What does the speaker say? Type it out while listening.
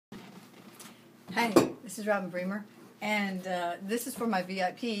Hi, this is Robin Bremer, and this is for my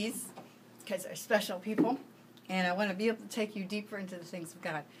VIPs, because they're special people, and I want to be able to take you deeper into the things of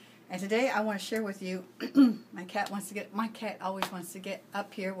God. And today I want to share with you, my cat always wants to get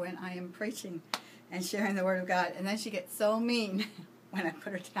up here when I am preaching and sharing the Word of God, and then she gets so mean when I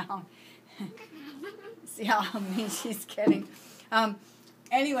put her down. See how mean she's getting.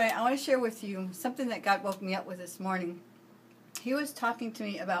 Anyway, I want to share with you something that God woke me up with this morning. He was talking to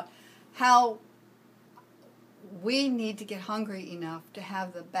me about how we need to get hungry enough to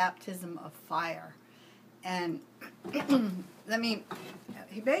have the baptism of fire. And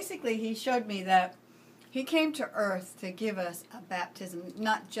he showed me that he came to earth to give us a baptism,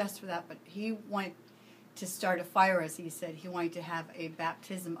 not just for that, but he wanted to start a fire, as he said. He wanted to have a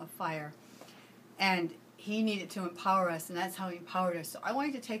baptism of fire. And he needed to empower us, and that's how he empowered us. So I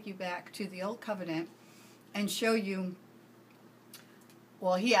wanted to take you back to the Old Covenant and show you,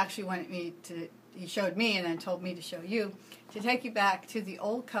 well, he actually wanted me to, he showed me and then told me to show you, to take you back to the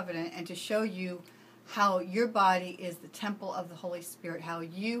Old Covenant and to show you how your body is the temple of the Holy Spirit, how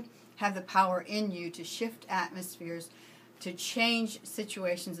you have the power in you to shift atmospheres, to change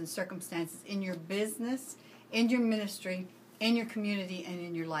situations and circumstances in your business, in your ministry, in your community, and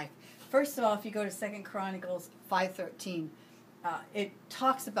in your life. First of all, if you go to 2 Chronicles 5:13, it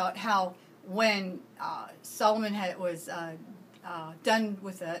talks about how when Solomon was done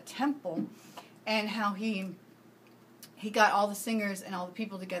with the temple, and how he got all the singers and all the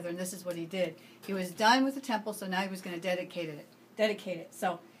people together, and this is what he did. He was done with the temple, so now he was going to dedicate it.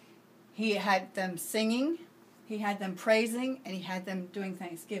 So he had them singing, he had them praising, and he had them doing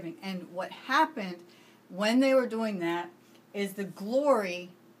thanksgiving. And what happened when they were doing that is the glory,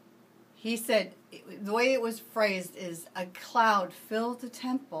 he said, the way it was phrased is a cloud filled the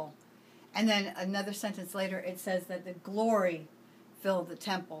temple. And then another sentence later, it says that the glory filled the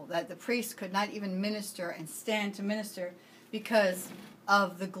temple, that the priest could not even minister and stand to minister because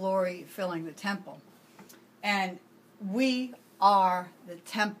of the glory filling the temple. And we are the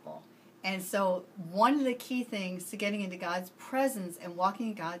temple. And so one of the key things to getting into God's presence and walking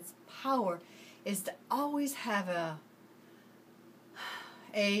in God's power is to always have a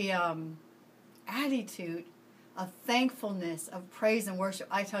attitude of thankfulness, of praise and worship.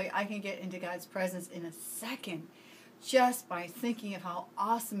 I tell you, I can get into God's presence in a second just by thinking of how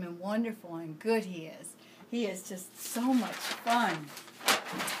awesome and wonderful and good He is. He is just so much fun.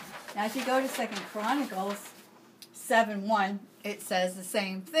 Now, if you go to 2 Chronicles 7:1, it says the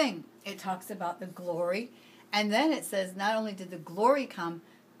same thing. It talks about the glory, and then it says not only did the glory come,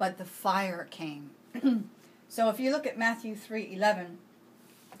 but the fire came. So if you look at Matthew 3:11,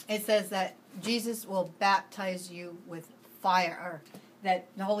 it says that Jesus will baptize you with fire, or that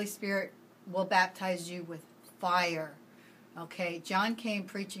the Holy Spirit will baptize you with fire. Okay, John came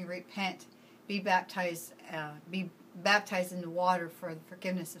preaching, repent, be baptized in the water for the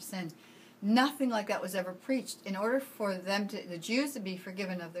forgiveness of sin. Nothing like that was ever preached. In order for the Jews to be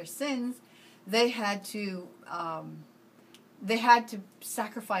forgiven of their sins, they had to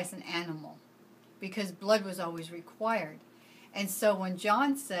sacrifice an animal, because blood was always required. And so when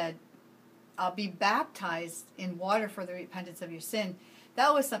John said, "I'll be baptized in water for the repentance of your sin,"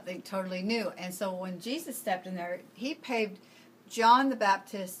 that was something totally new. And so when Jesus stepped in there, John the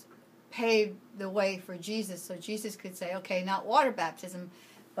Baptist paved the way for Jesus, so Jesus could say, okay, not water baptism,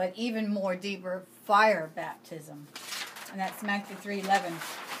 but even more deeper, fire baptism. And that's Matthew 3:11.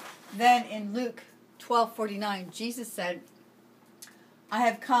 Then in Luke 12:49, Jesus said, "I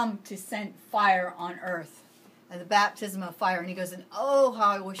have come to send fire on earth," and the baptism of fire. And he goes, and oh, how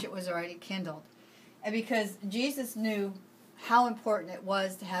I wish it was already kindled. And because Jesus knew how important it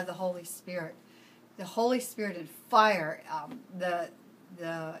was to have the Holy Spirit. The Holy Spirit and fire.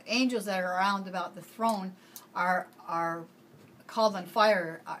 The angels that are around about the throne are called on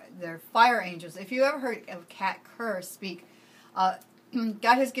fire. They're fire angels. If you ever heard of Kat Kerr speak, God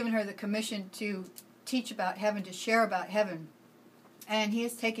has given her the commission to teach about heaven, to share about heaven. And He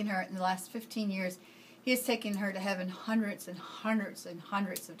has taken her, in the last 15 years, He has taken her to heaven hundreds and hundreds and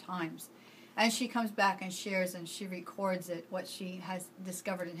hundreds of times. And she comes back and shares, and she records it, what she has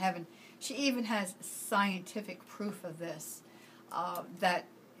discovered in heaven. She even has scientific proof of this, that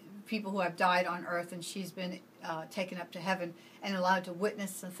people who have died on earth, and she's been taken up to heaven and allowed to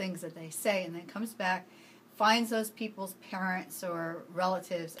witness the things that they say, and then comes back, finds those people's parents or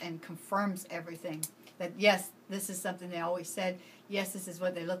relatives, and confirms everything. That yes, this is something they always said, yes, this is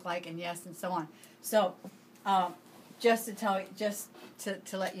what they look like, and yes, and so on. So, just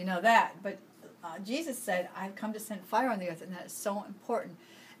to let you know that. But Jesus said, "I've come to send fire on the earth," and that is so important.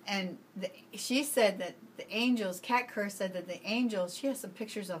 And she said that the angels, Kat Kerr said that the angels, she has some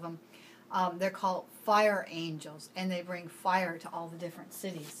pictures of them, They're called fire angels, and they bring fire to all the different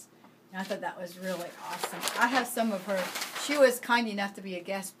cities. And I thought that was really awesome. I have some of her. She was kind enough to be a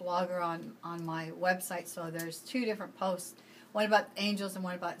guest blogger on my website, so there's 2 different posts, one about angels and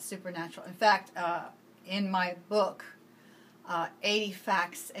one about supernatural. In fact, in my book, 80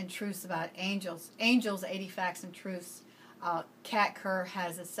 Facts and Truths About Angels, 80 Facts and Truths, Kat Kerr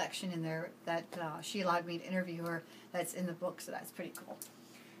has a section in there that she allowed me to interview her that's in the book, so that's pretty cool.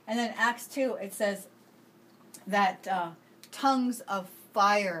 And then Acts 2, it says that tongues of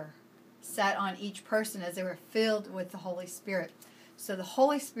fire sat on each person as they were filled with the Holy Spirit. So the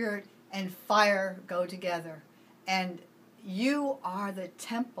Holy Spirit and fire go together. And you are the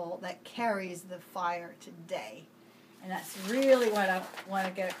temple that carries the fire today. And that's really what I want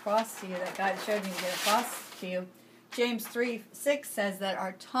to get across to you, that God showed me to get across to you. James 3:6 says that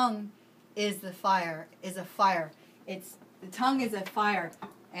our tongue is the fire, is a fire. The tongue is a fire.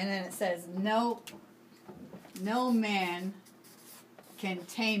 And then it says, no man can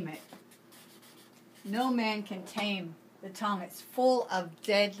tame it. No man can tame the tongue. It's full of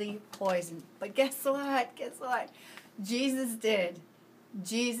deadly poison. But guess what? Guess what? Jesus did.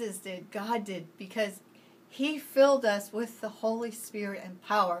 Jesus did. God did. Because He filled us with the Holy Spirit and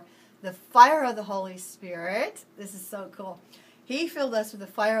power. The fire of the Holy Spirit. This is so cool. He filled us with the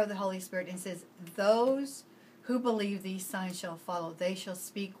fire of the Holy Spirit and says, those who believe these signs shall follow. They shall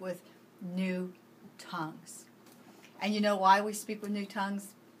speak with new tongues. And you know why we speak with new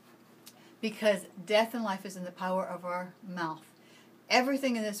tongues? Because death and life is in the power of our mouth.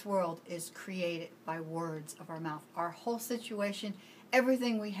 Everything in this world is created by words of our mouth. Our whole situation,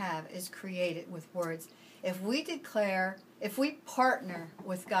 everything we have is created with words. If we partner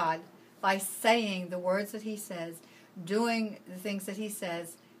with God by saying the words that He says, doing the things that He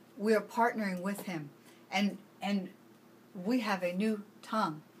says, we are partnering with Him. And we have a new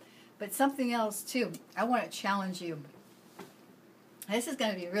tongue. But something else too, I want to challenge you. This is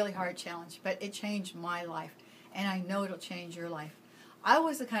going to be a really hard challenge, but it changed my life, and I know it'll change your life. I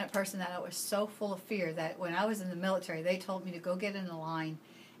was the kind of person that I was so full of fear that when I was in the military, they told me to go get in a line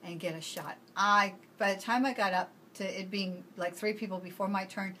and get a shot. By the time I got up to it being like 3 people before my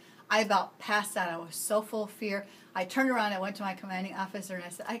turn, I about passed out. I was so full of fear. I turned around, I went to my commanding officer, and I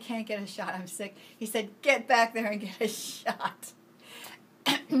said, I can't get a shot, I'm sick. He said, get back there and get a shot.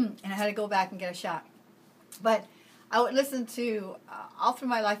 And I had to go back and get a shot. But I would listen to, all through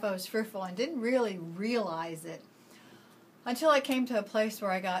my life I was fearful and didn't really realize it until I came to a place where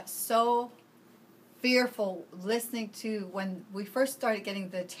I got so fearful listening to, when we first started getting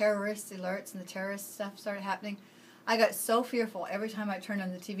the terrorist alerts and the terrorist stuff started happening, I got so fearful every time I turned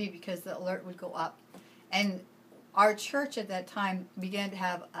on the TV because the alert would go up. And our church at that time began to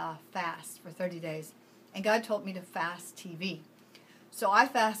have a fast for 30 days. And God told me to fast TV. So I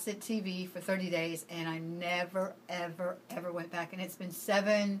fasted TV for 30 days, and I never, ever, ever went back. And it's been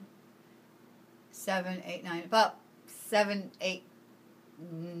 7, 8, 9, about 7, 8,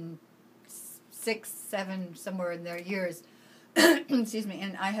 6, 7, somewhere in there years. Excuse me.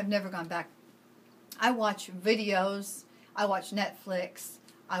 And I have never gone back. I watch videos. I watch Netflix.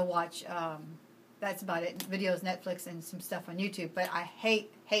 I watch, that's about it. Videos, Netflix, and some stuff on YouTube. But I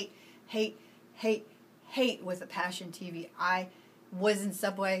hate with a passion TV. I was in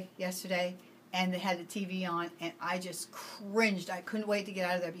Subway yesterday, and they had the TV on, and I just cringed. I couldn't wait to get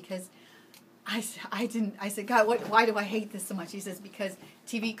out of there because I said, God, why do I hate this so much? He says, because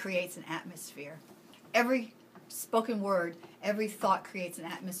TV creates an atmosphere. Every spoken word, every thought creates an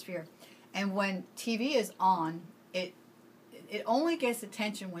atmosphere. And when TV is on, it only gets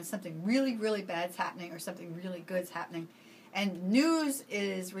attention when something really, really bad's happening or something really good's happening. And news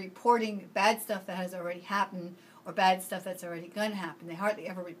is reporting bad stuff that has already happened or bad stuff that's already going to happen. They hardly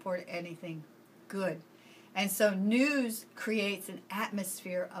ever report anything good. And so news creates an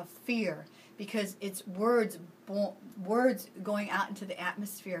atmosphere of fear because it's words going out into the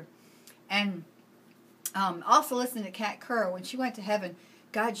atmosphere. And also listening to Kat Kerr, when she went to heaven,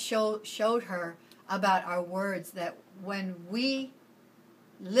 God showed her about our words, that when we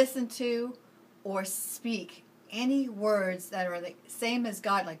listen to or speak any words that are the same as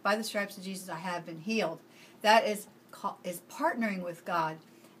God, like by the stripes of Jesus I have been healed, that is partnering with God.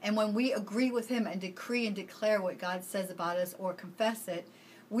 And when we agree with Him and decree and declare what God says about us or confess it,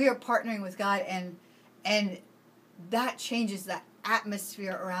 we are partnering with God, and that changes the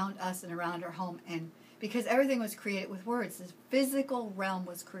atmosphere around us and around our home. And because everything was created with words, the physical realm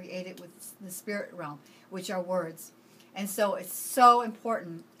was created with the spirit realm, which are words. And so it's so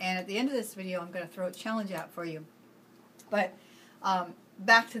important. And at the end of this video, I'm going to throw a challenge out for you. But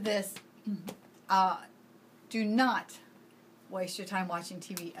back to this. Do not waste your time watching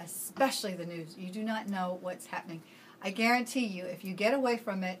TV, especially the news. You do not know what's happening. I guarantee you, if you get away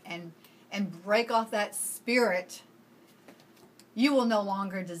from it and break off that spirit, you will no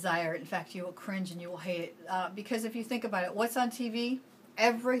longer desire it. In fact, you will cringe and you will hate it. Because if you think about it, what's on TV?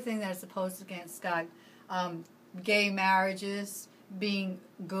 Everything that is opposed against God. Gay marriages, being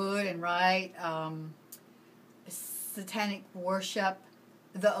good and right, satanic worship,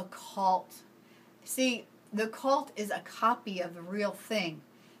 the occult. See, the occult is a copy of the real thing.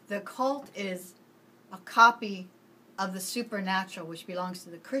 The occult is a copy of the supernatural, which belongs to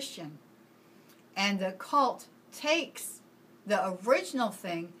the Christian. And the occult takes the original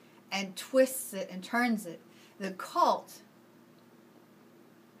thing and twists it and turns it. The cult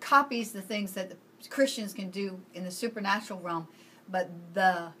copies the things that the Christians can do in the supernatural realm, but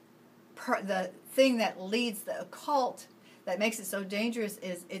the thing that leads the occult, that makes it so dangerous,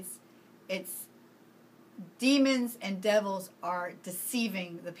 is it's demons and devils are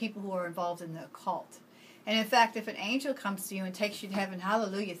deceiving the people who are involved in the occult. And in fact, if an angel comes to you and takes you to heaven,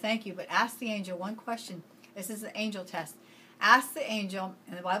 hallelujah, thank you, but ask the angel one question. This is an angel test. Ask the angel,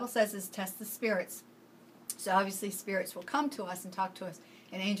 and the Bible says this, test the spirits. So obviously spirits will come to us and talk to us.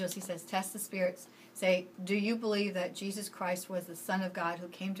 And angels, he says, test the spirits. Say, do you believe that Jesus Christ was the Son of God who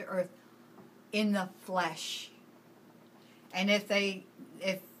came to earth in the flesh? And if they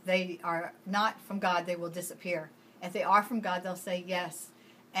are not from God, they will disappear. If they are from God, they'll say yes.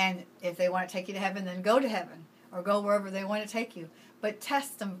 And if they want to take you to heaven, then go to heaven or go wherever they want to take you. But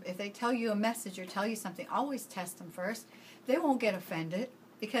test them. If they tell you a message or tell you something, always test them first. They won't get offended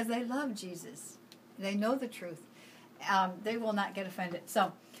because they love Jesus. They know the truth. They will not get offended.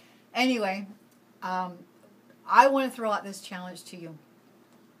 So, anyway, I want to throw out this challenge to you.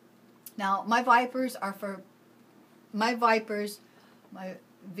 Now, my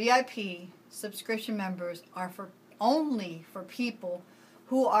VIP subscription members are only for people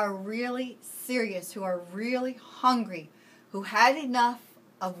who are really serious, who are really hungry, who had enough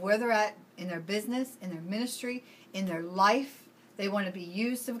of where they're at in their business, in their ministry, in their life. They want to be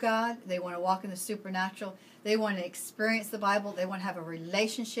used of God. They want to walk in the supernatural. They want to experience the Bible. They want to have a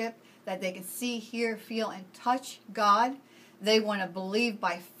relationship that they can see, hear, feel, and touch God. They want to believe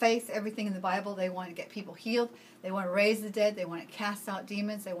by faith everything in the Bible. They want to get people healed. They want to raise the dead. They want to cast out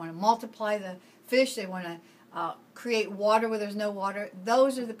demons. They want to multiply the fish. They want to create water where there's no water.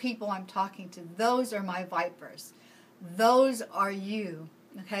 Those are the people I'm talking to. Those are my vipers. Those are you,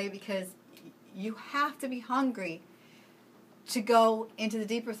 okay? Because you have to be hungry to go into the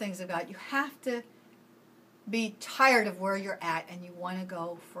deeper things of God. You have to be tired of where you're at and you want to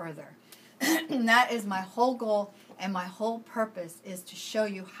go further. And that is my whole goal, and my whole purpose is to show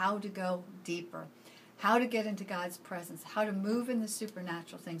you how to go deeper, how to get into God's presence, how to move in the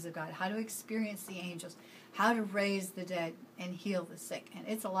supernatural things of God, how to experience the angels, how to raise the dead and heal the sick. And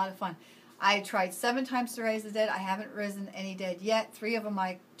it's a lot of fun. I tried 7 times to raise the dead. I haven't risen any dead yet. 3 of them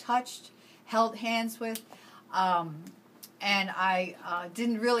I touched, held hands with. And I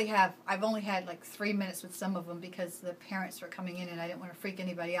didn't really have, I've only had like 3 minutes with some of them because the parents were coming in and I didn't want to freak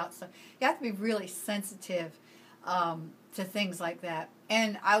anybody out. So you have to be really sensitive to things like that.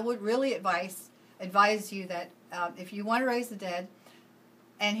 And I would really advise you that if you want to raise the dead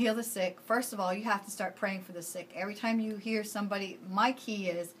and heal the sick, first of all, you have to start praying for the sick. Every time you hear somebody, my key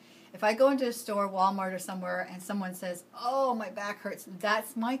is, if I go into a store, Walmart or somewhere, and someone says, oh, my back hurts,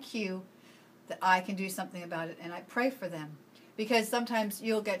 that's my cue that I can do something about it, and I pray for them. Because sometimes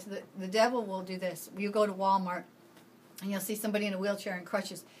you'll get to the devil will do this. You go to Walmart, and you'll see somebody in a wheelchair and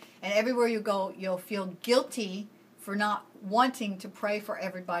crutches, and everywhere you go, you'll feel guilty for not wanting to pray for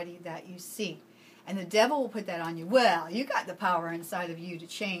everybody that you see. And the devil will put that on you. Well, you got the power inside of you to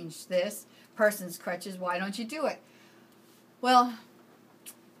change this person's crutches. Why don't you do it? Well,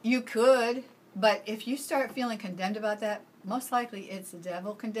 you could, but if you start feeling condemned about that, most likely it's the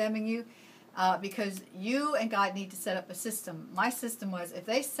devil condemning you. Because you and God need to set up a system. My system was, if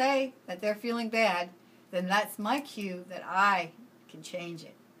they say that they're feeling bad, then that's my cue that I can change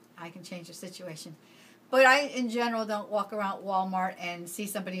it. I can change the situation. But I, in general, don't walk around Walmart and see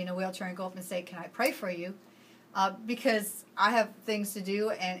somebody in a wheelchair and go up and say, can I pray for you? Because I have things to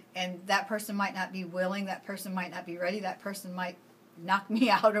do, and that person might not be willing, that person might not be ready, that person might knock me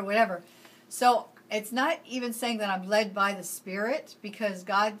out or whatever. So it's not even saying that I'm led by the Spirit, because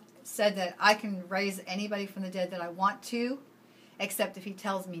God said that I can raise anybody from the dead that I want to, except if he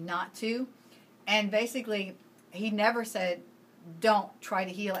tells me not to. And basically, he never said, don't try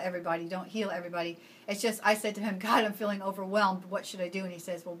to heal everybody, don't heal everybody. It's just, I said to him, God, I'm feeling overwhelmed, what should I do? And he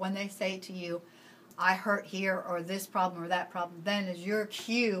says, well, when they say to you, I hurt here, or this problem or that problem, then is your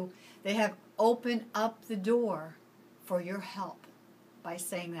cue. They have opened up the door for your help by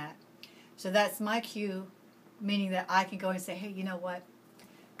saying that. So that's my cue, meaning that I can go and say, hey, you know what?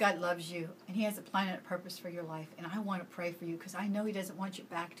 God loves you, and He has a plan and a purpose for your life, and I want to pray for you because I know He doesn't want your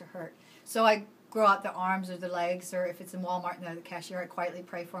back to hurt. So I grow out the arms or the legs, or if it's in Walmart and they're the cashier, I quietly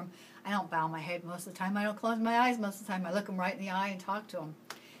pray for them. I don't bow my head most of the time. I don't close my eyes most of the time. I look them right in the eye and talk to them.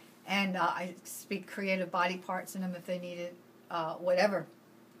 And I speak creative body parts in them if they need it, whatever.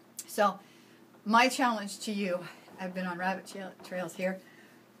 So my challenge to you, I've been on rabbit trails here,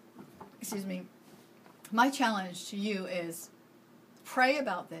 excuse me, my challenge to you is pray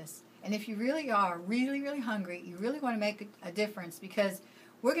about this. And if you really are really hungry, you really want to make a difference, because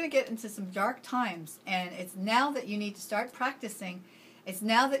we're going to get into some dark times, and it's now that you need to start practicing. It's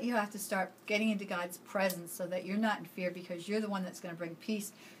now that you have to start getting into God's presence so that you're not in fear, because you're the one that's going to bring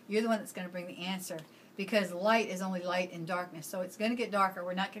peace. You're the one that's going to bring the answer, because light is only light in darkness. So it's going to get darker.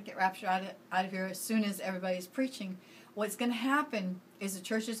 We're not going to get raptured out of here as soon as everybody's preaching. What's going to happen is the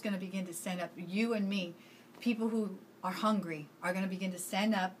church is going to begin to stand up. You and me, people who are hungry, are going to begin to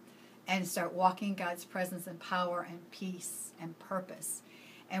stand up and start walking in God's presence and power and peace and purpose.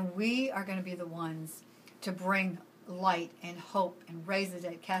 And we are going to be the ones to bring light and hope and raise the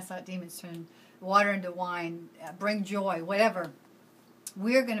dead, cast out demons, turn water into wine, bring joy, whatever.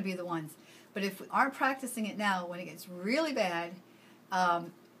 We're going to be the ones. But if we aren't practicing it now, when it gets really bad,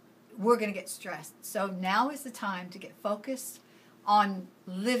 we're going to get stressed. So now is the time to get focused on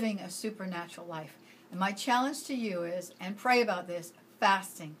living a supernatural life. And my challenge to you is, and pray about this,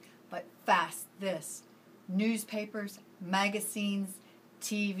 fasting. But fast this. Newspapers, magazines,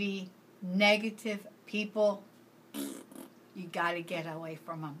 TV, negative people, you got to get away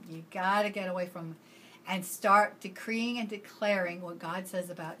from them. You got to get away from them and start decreeing and declaring what God says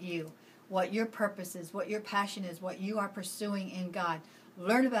about you, what your purpose is, what your passion is, what you are pursuing in God.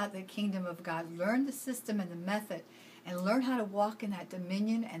 Learn about the kingdom of God. Learn the system and the method, and learn how to walk in that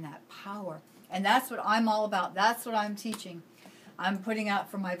dominion and that power. And that's what I'm all about. That's what I'm teaching. I'm putting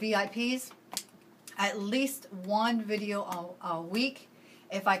out for my VIPs at least one video a week.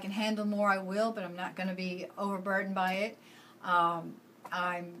 If I can handle more, I will, but I'm not going to be overburdened by it.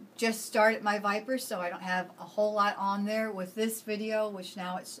 I'm just started my Vipers, so I don't have a whole lot on there with this video, which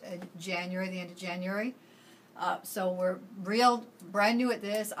now it's in January, the end of January. So we're brand new at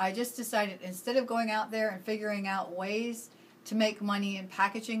this. I just decided, instead of going out there and figuring out ways to make money and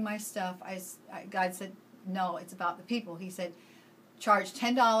packaging my stuff, God said, no, it's about the people. He said, charge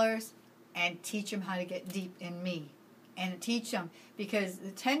 $10 and teach them how to get deep in me. And teach them, because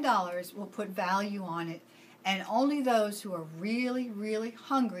the $10 will put value on it. And only those who are really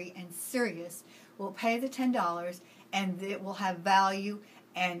hungry and serious will pay the $10, and it will have value,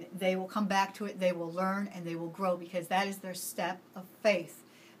 and they will come back to it, they will learn, and they will grow, because that is their step of faith,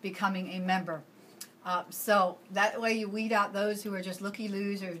 becoming a member. So that way you weed out those who are just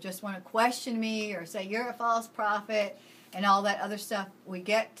looky-loos, or just want to question me, or say you're a false prophet, and all that other stuff. We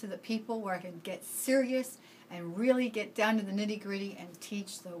get to the people where I can get serious and really get down to the nitty-gritty and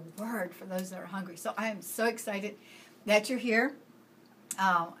teach the word for those that are hungry. So I am so excited that you're here,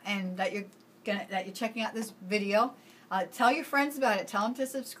 and that you're checking out this video. Tell your friends about it. Tell them to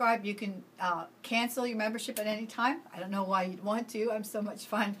subscribe. You can cancel your membership at any time. I don't know why you'd want to. I'm so much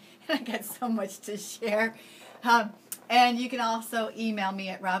fun, and I got so much to share. And you can also email me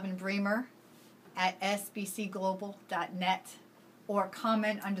at robinbremer@sbcglobal.net, or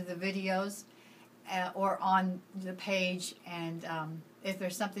comment under the videos, or on the page. And if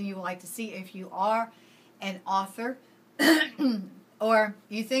there's something you would like to see, if you are an author or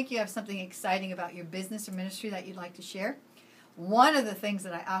you think you have something exciting about your business or ministry that you'd like to share, one of the things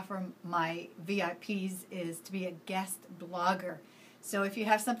that I offer my VIPs is to be a guest blogger. So if you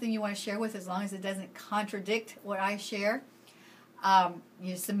have something you want to share with, as long as it doesn't contradict what I share,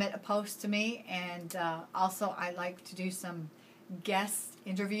 you submit a post to me. And also I like to do some guest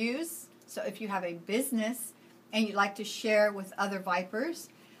interviews. So if you have a business and you'd like to share with other Vipers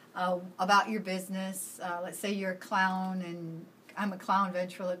about your business, let's say you're a clown, and I'm a clown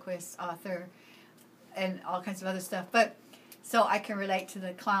ventriloquist author and all kinds of other stuff. But so I can relate to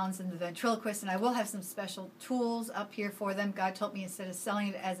the clowns and the ventriloquists, and I will have some special tools up here for them. God told me, instead of selling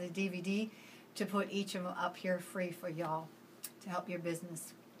it as a DVD, to put each of them up here free for y'all to help your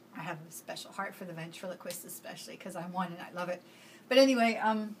business. I have a special heart for the ventriloquists, especially because I'm one and I love it. But anyway,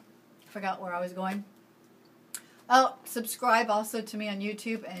 forgot where I was going. Oh, subscribe also to me on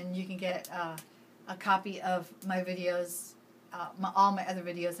YouTube, and you can get a copy of my videos, all my other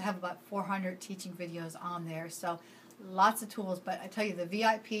videos. I have about 400 teaching videos on there, so lots of tools. But I tell you, the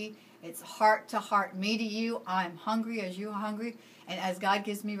VIP, it's heart to heart, me to you. I'm hungry as you are hungry, and as God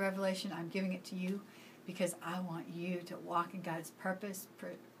gives me revelation, I'm giving it to you. because I want you to walk in God's purpose.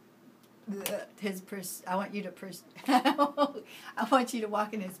 I want you to I want you to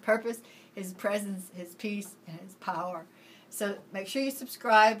walk in His purpose, His presence, His peace, and His power. So make sure you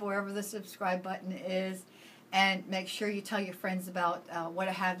subscribe wherever the subscribe button is, and make sure you tell your friends about what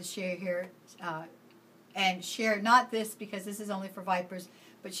I have to share here, and share not this because this is only for Vipers,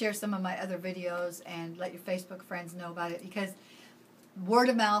 but share some of my other videos and let your Facebook friends know about it, because word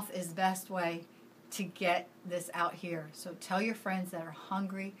of mouth is the best way to get this out here. So tell your friends that are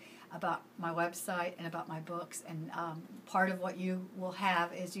hungry about my website and about my books. And part of what you will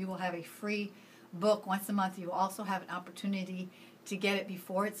have is you will have a free book once a month. You will also have an opportunity to get it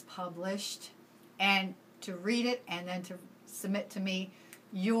before it's published and to read it, and then to submit to me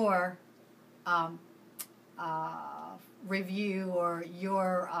your review or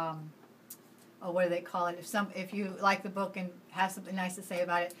your or what do they call it? If you like the book and have something nice to say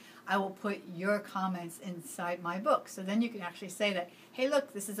about it, I will put your comments inside my book. So then you can actually say that, hey,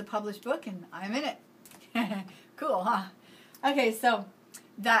 look, this is a published book and I'm in it. Cool, huh? Okay, so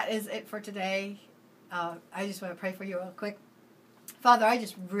that is it for today. I just want to pray for you real quick. Father, I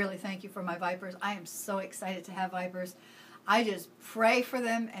just really thank you for my Vipers. I am so excited to have Vipers. I just pray for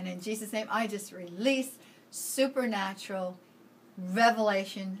them, and in Jesus' name, I just release supernatural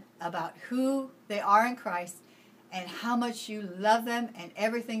revelation about who they are in Christ and how much you love them and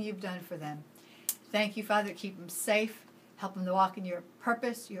everything you've done for them. Thank you, Father. Keep them safe. Help them to walk in your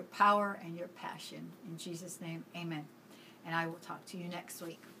purpose, your power, and your passion. In Jesus' name, amen. And I will talk to you next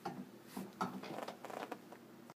week.